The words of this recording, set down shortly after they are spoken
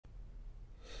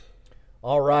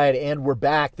All right, and we're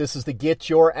back. This is the Get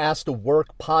Your Ass to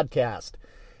Work podcast,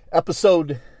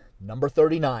 episode number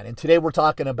 39. And today we're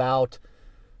talking about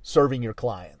serving your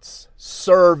clients.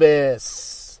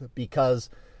 Service, because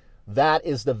that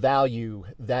is the value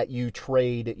that you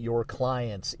trade your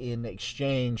clients in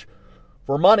exchange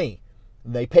for money.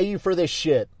 And they pay you for this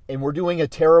shit, and we're doing a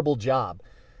terrible job.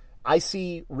 I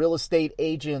see real estate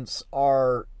agents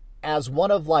are as one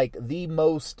of the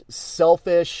most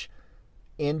selfish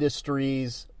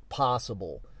industries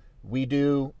possible. We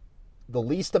do the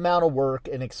least amount of work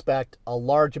and expect a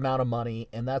large amount of money,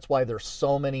 and that's why there's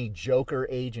so many joker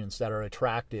agents that are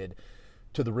attracted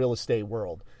to the real estate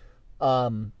world.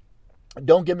 Don't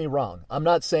get me wrong. I'm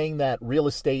not saying that real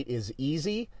estate is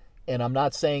easy, and I'm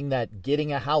not saying that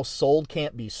getting a house sold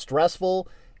can't be stressful,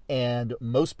 and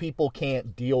most people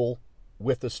can't deal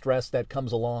with the stress that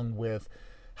comes along with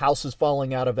houses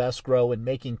falling out of escrow and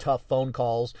making tough phone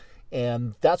calls.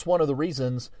 And that's one of the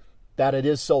reasons that it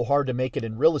is so hard to make it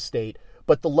in real estate.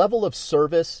 But the level of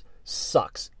service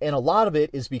sucks. And a lot of it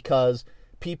is because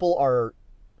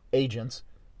agents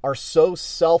are so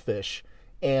selfish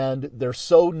and they're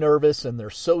so nervous and they're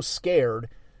so scared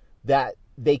that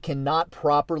they cannot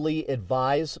properly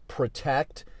advise,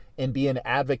 protect, and be an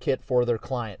advocate for their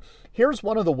client. Here's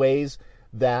one of the ways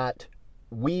that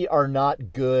we are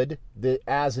not good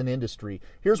as an industry.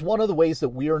 Here's one of the ways that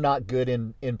we are not good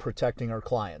in protecting our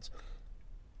clients.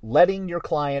 Letting your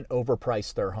client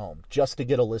overprice their home just to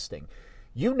get a listing.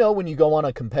 You know, when you go on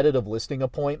a competitive listing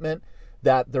appointment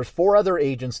that there's 4 other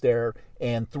agents there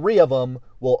and 3 of them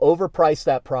will overprice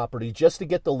that property just to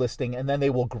get the listing, and then they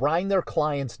will grind their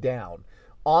clients down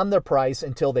on their price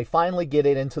until they finally get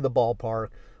it into the ballpark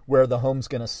where the home's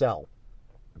going to sell.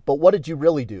 But what did you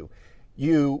really do?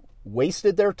 You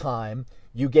wasted their time,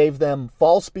 you gave them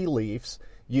false beliefs,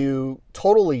 you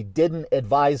totally didn't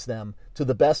advise them to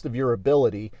the best of your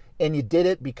ability, and you did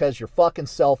it because you're fucking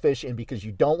selfish and because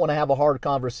you don't want to have a hard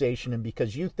conversation and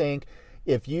because you think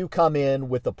if you come in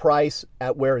with the price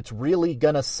at where it's really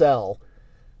going to sell,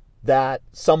 that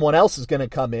someone else is going to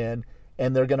come in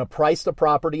and they're going to price the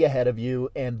property ahead of you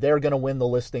and they're going to win the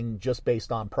listing just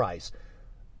based on price.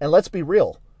 And let's be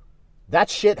real,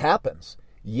 that shit happens.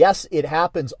 Yes, it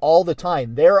happens all the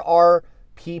time. There are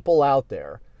people out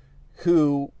there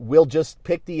who will just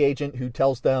pick the agent who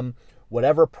tells them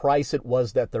whatever price it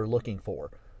was that they're looking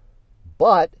for.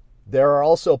 But there are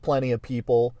also plenty of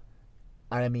people,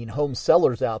 home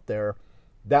sellers out there,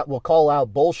 that will call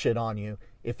out bullshit on you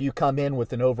if you come in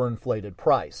with an overinflated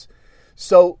price.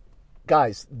 So,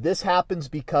 guys, this happens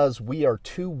because we are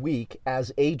too weak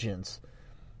as agents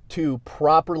to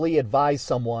properly advise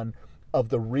someone of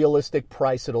the realistic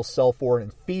price it'll sell for in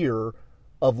fear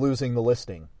of losing the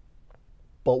listing.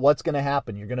 But what's going to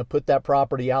happen? You're going to put that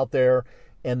property out there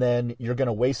and then you're going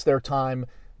to waste their time.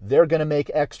 They're going to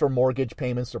make extra mortgage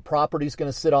payments. Their property's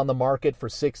going to sit on the market for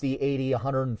 60, 80,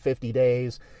 150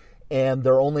 days. And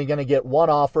they're only going to get one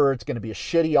offer. It's going to be a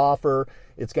shitty offer.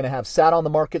 It's going to have sat on the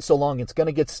market so long, it's going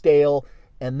to get stale.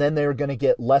 And then they're going to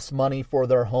get less money for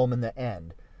their home in the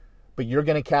end. But you're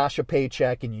going to cash a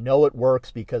paycheck, and you know it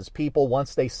works because people,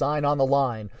 once they sign on the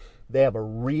line, they have a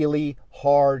really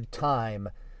hard time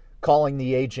calling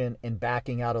the agent and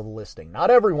backing out of the listing.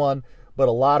 Not everyone, but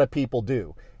a lot of people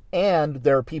do. And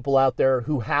there are people out there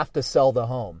who have to sell the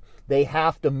home. They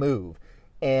have to move.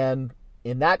 And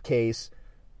in that case,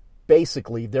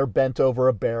 basically, they're bent over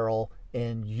a barrel,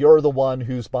 and you're the one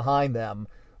who's behind them,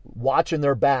 watching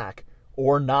their back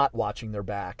or not watching their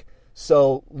back.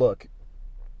 So, look,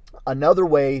 another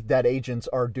way that agents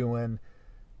are doing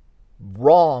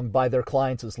wrong by their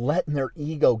clients is letting their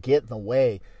ego get in the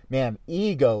way. Man,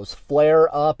 egos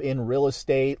flare up in real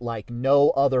estate like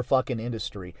no other fucking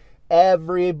industry.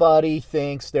 Everybody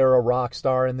thinks they're a rock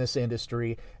star in this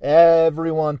industry.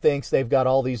 Everyone thinks they've got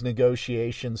all these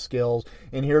negotiation skills.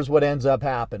 And here's what ends up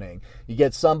happening. You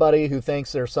get somebody who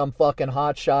thinks they're some fucking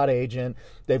hotshot agent.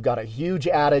 They've got a huge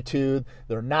attitude.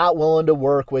 They're not willing to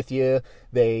work with you.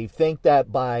 They think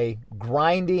that by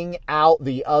grinding out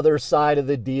the other side of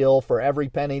the deal for every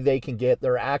penny they can get,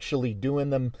 they're actually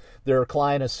doing their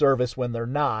client a service when they're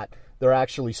not. They're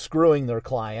actually screwing their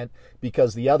client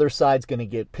because the other side's going to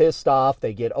get pissed off,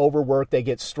 they get overworked, they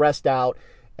get stressed out,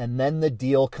 and then the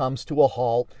deal comes to a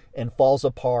halt and falls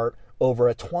apart over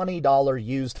a $20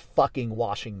 used fucking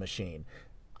washing machine.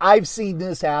 I've seen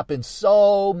this happen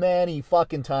so many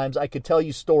fucking times. I could tell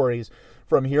you stories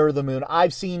from here to the moon.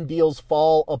 I've seen deals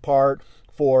fall apart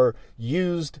for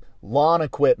used lawn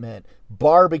equipment,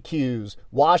 barbecues,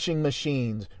 washing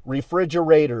machines,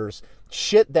 refrigerators,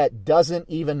 shit that doesn't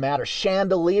even matter,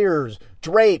 chandeliers,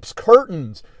 drapes,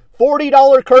 curtains,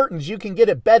 $40 curtains you can get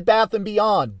at Bed Bath &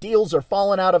 Beyond. Deals are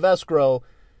falling out of escrow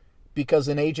because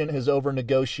an agent has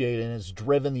over-negotiated and has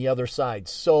driven the other side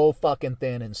so fucking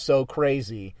thin and so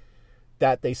crazy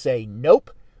that they say, nope,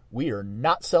 we are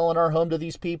not selling our home to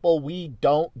these people. We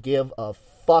don't give a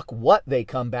fuck what they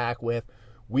come back with.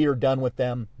 We are done with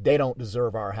them. They don't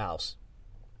deserve our house.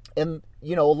 And,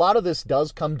 you know, a lot of this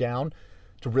does come down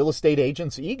to real estate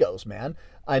agents' egos, man.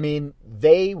 I mean,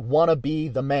 they want to be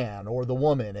the man or the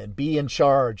woman and be in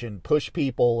charge and push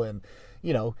people and,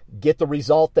 you know, get the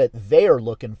result that they're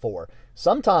looking for.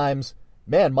 Sometimes,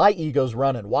 man, my ego's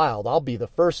running wild. I'll be the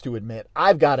first to admit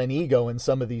I've got an ego in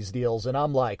some of these deals, and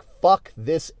I'm like, fuck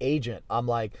this agent. I'm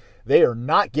like, they are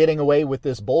not getting away with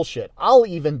this bullshit. I'll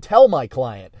even tell my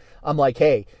client, I'm like,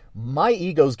 hey, my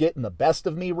ego's getting the best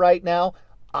of me right now.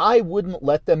 I wouldn't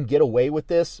let them get away with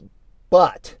this,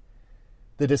 but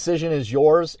the decision is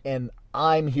yours, and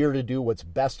I'm here to do what's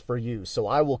best for you. So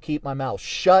I will keep my mouth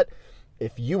shut.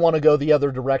 If you want to go the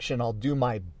other direction, I'll do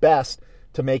my best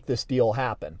to make this deal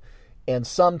happen. And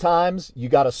sometimes you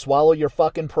got to swallow your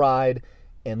fucking pride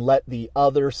and let the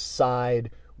other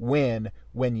side win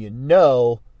when you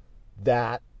know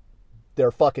that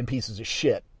they're fucking pieces of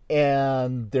shit.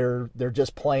 And they're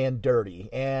just playing dirty,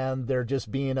 and they're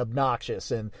just being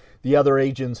obnoxious, and the other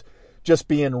agents just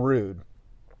being rude.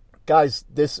 Guys,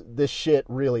 this shit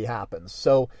really happens.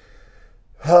 So,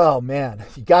 oh man,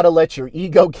 you got to let your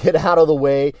ego get out of the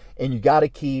way, and you got to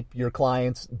keep your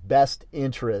client's best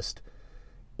interest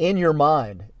in your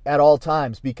mind at all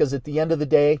times, because at the end of the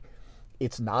day,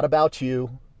 it's not about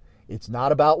you. It's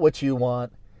not about what you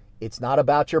want. It's not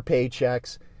about your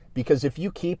paychecks, because if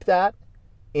you keep that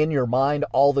in your mind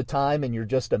all the time and you're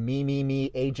just a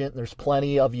me agent, and there's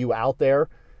plenty of you out there,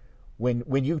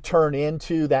 when you turn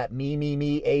into that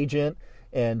me agent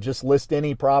and just list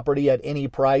any property at any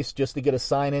price just to get a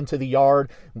sign into the yard,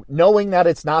 knowing that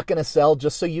it's not going to sell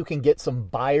just so you can get some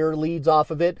buyer leads off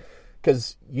of it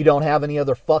because you don't have any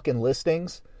other fucking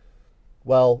listings,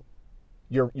 well,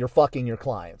 you're fucking your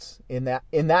clients. In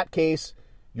that case,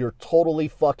 you're totally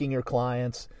fucking your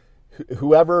clients.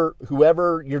 Whoever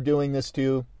you're doing this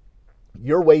to,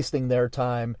 you're wasting their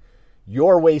time,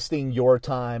 you're wasting your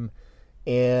time,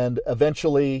 and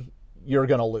eventually you're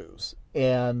going to lose.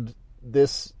 And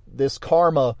this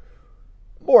karma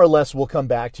more or less will come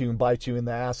back to you and bite you in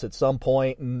the ass at some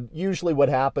point. And usually what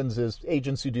happens is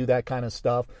agents who do that kind of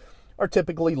stuff are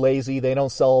typically lazy. They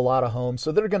don't sell a lot of homes,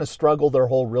 so they're going to struggle their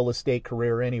whole real estate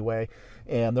career anyway,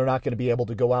 and they're not going to be able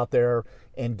to go out there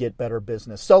and get better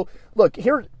business. So look,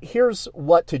 here's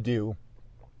what to do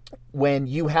when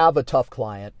you have a tough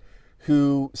client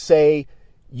who, say,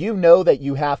 you know that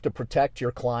you have to protect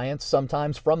your clients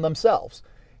sometimes from themselves.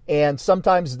 And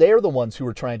sometimes they're the ones who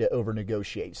are trying to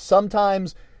over-negotiate.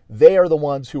 Sometimes they are the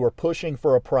ones who are pushing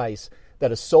for a price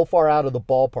that is so far out of the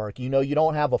ballpark, you know you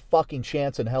don't have a fucking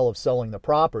chance in hell of selling the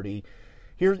property.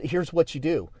 Here's what you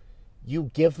do.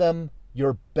 You give them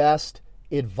your best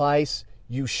advice.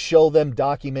 You show them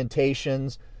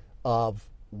documentations of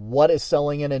what is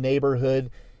selling in a neighborhood.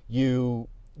 You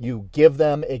give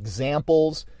them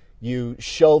examples. You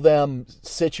show them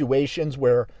situations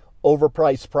where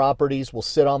overpriced properties will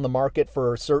sit on the market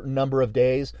for a certain number of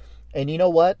days. And you know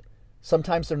what?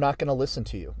 Sometimes they're not going to listen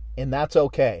to you. And that's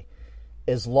okay.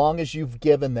 As long as you've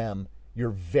given them your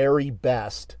very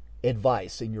best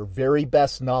advice and your very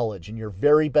best knowledge and your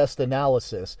very best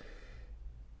analysis,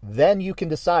 then you can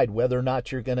decide whether or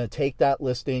not you're going to take that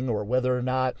listing or whether or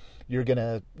not you're going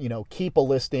to, keep a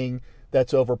listing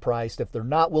that's overpriced. If they're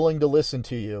not willing to listen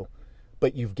to you,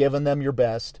 but you've given them your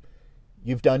best,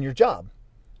 you've done your job.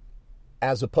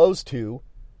 As opposed to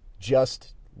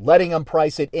just letting them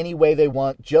price it any way they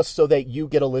want just so that you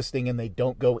get a listing and they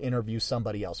don't go interview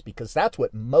somebody else, because that's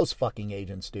what most fucking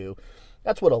agents do.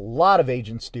 That's what a lot of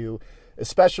agents do,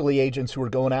 especially agents who are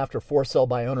going after for sale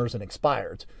by owners and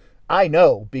expireds. I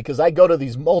know, because I go to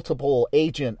these multiple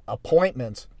agent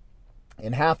appointments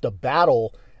and have to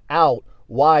battle out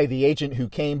why the agent who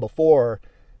came before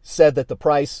said that the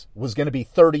price was going to be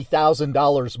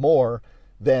 $30,000 more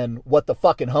than what the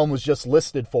fucking home was just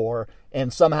listed for,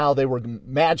 and somehow they were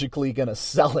magically going to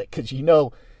sell it, because you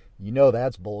know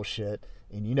that's bullshit,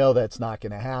 and you know that's not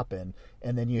going to happen.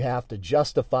 And then you have to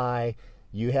justify,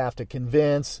 you have to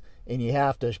convince, and you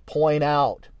have to point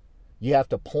out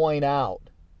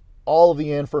all of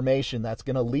the information that's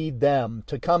going to lead them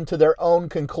to come to their own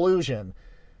conclusion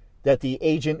that the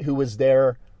agent who was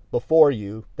there before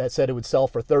you that said it would sell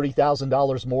for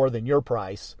 $30,000 more than your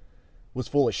price was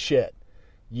full of shit.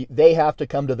 They have to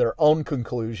come to their own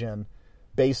conclusion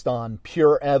based on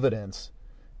pure evidence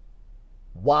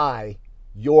why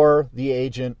you're the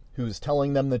agent who's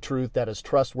telling them the truth, that is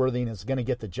trustworthy and is going to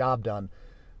get the job done,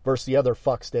 versus the other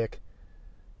fuckstick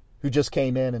who just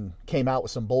came in and came out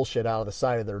with some bullshit out of the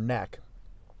side of their neck.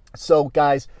 So,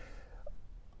 guys,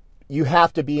 you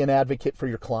have to be an advocate for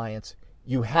your clients.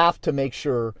 You have to make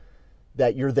sure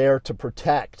that you're there to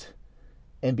protect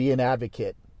and be an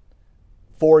advocate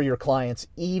for your clients,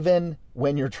 even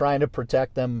when you're trying to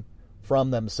protect them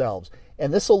from themselves.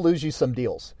 And this will lose you some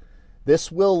deals.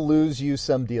 This will lose you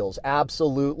some deals.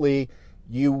 Absolutely.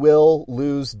 You will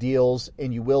lose deals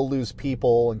and you will lose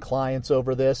people and clients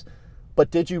over this.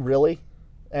 But did you really?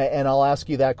 And I'll ask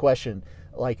you that question.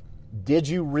 Like, did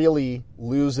you really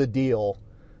lose a deal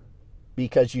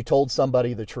because you told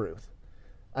somebody the truth?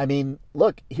 I mean,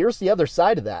 look, here's the other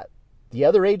side of that. The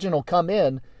other agent will come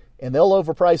in and they'll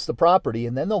overprice the property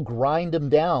and then they'll grind them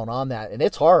down on that. And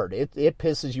it's hard. It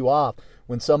pisses you off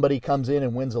when somebody comes in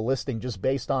and wins a listing just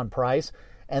based on price,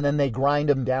 and then they grind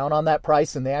them down on that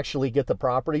price and they actually get the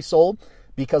property sold.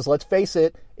 Because let's face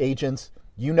it, agents,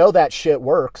 you know that shit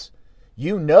works.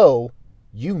 You know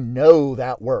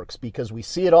that works because we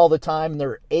see it all the time.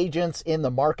 There are agents in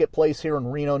the marketplace here in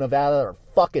Reno, Nevada that are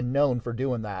fucking known for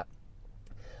doing that.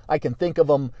 I can think of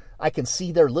them. I can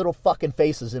see their little fucking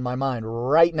faces in my mind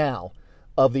right now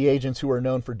of the agents who are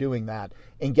known for doing that.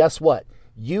 And guess what?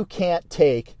 You can't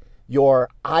take your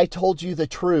 "I told you the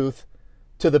truth"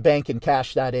 to the bank and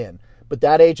cash that in. But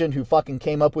that agent who fucking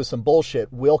came up with some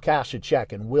bullshit will cash a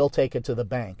check and will take it to the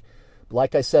bank.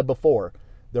 Like I said before,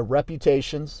 their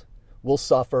reputations will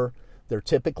suffer. They're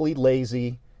typically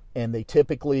lazy and they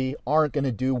typically aren't going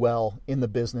to do well in the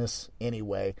business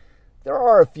anyway. There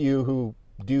are a few who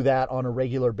do that on a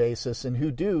regular basis and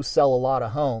who do sell a lot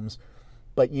of homes.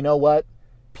 But you know what?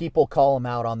 People call them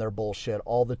out on their bullshit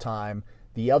all the time.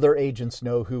 The other agents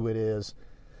know who it is.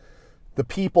 The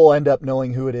people end up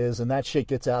knowing who it is, and that shit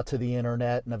gets out to the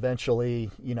internet, and eventually,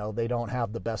 they don't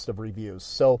have the best of reviews.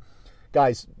 So,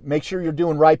 guys, make sure you're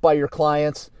doing right by your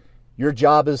clients. Your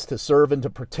job is to serve and to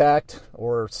protect,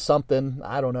 or something.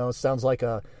 I don't know. It sounds like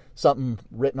something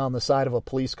written on the side of a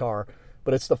police car,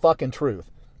 but it's the fucking truth.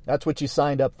 That's what you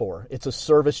signed up for. It's a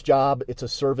service job. It's a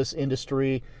service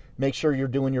industry. Make sure you're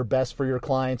doing your best for your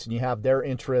clients and you have their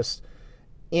interests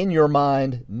in your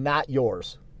mind, not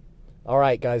yours. All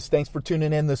right, guys, thanks for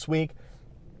tuning in this week.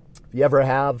 If you ever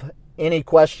have any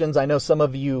questions, I know some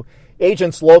of you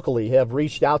agents locally have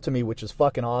reached out to me, which is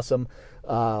fucking awesome.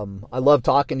 I love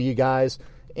talking to you guys.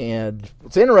 And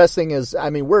what's interesting is,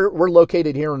 we're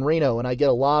located here in Reno, and I get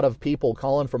a lot of people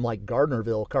calling from like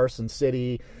Gardnerville, Carson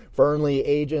City, Fernley,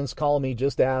 agents calling me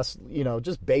just to ask,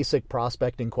 just basic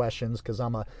prospecting questions because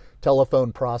I'm a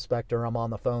telephone prospector. I'm on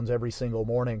the phones every single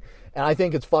morning. And I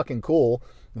think it's fucking cool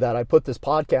that I put this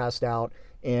podcast out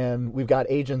and we've got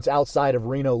agents outside of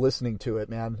Reno listening to it,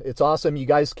 man. It's awesome. You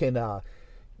guys can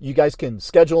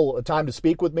schedule a time to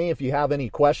speak with me if you have any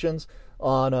questions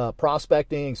on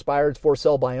prospecting, expired for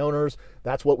sale by owners.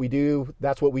 That's what we do.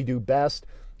 That's what we do best.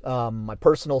 My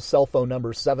personal cell phone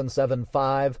number is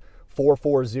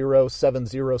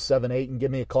 775-440-7078, and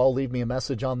give me a call. Leave me a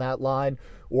message on that line,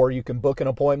 or you can book an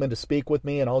appointment to speak with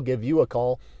me and I'll give you a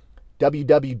call.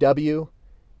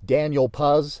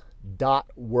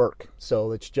 www.danielpuz.work.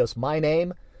 So it's just my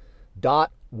name,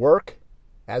 .work,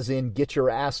 as in get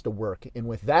your ass to work. And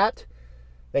with that,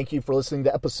 thank you for listening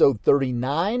to episode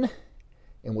 39,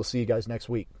 and we'll see you guys next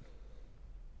week.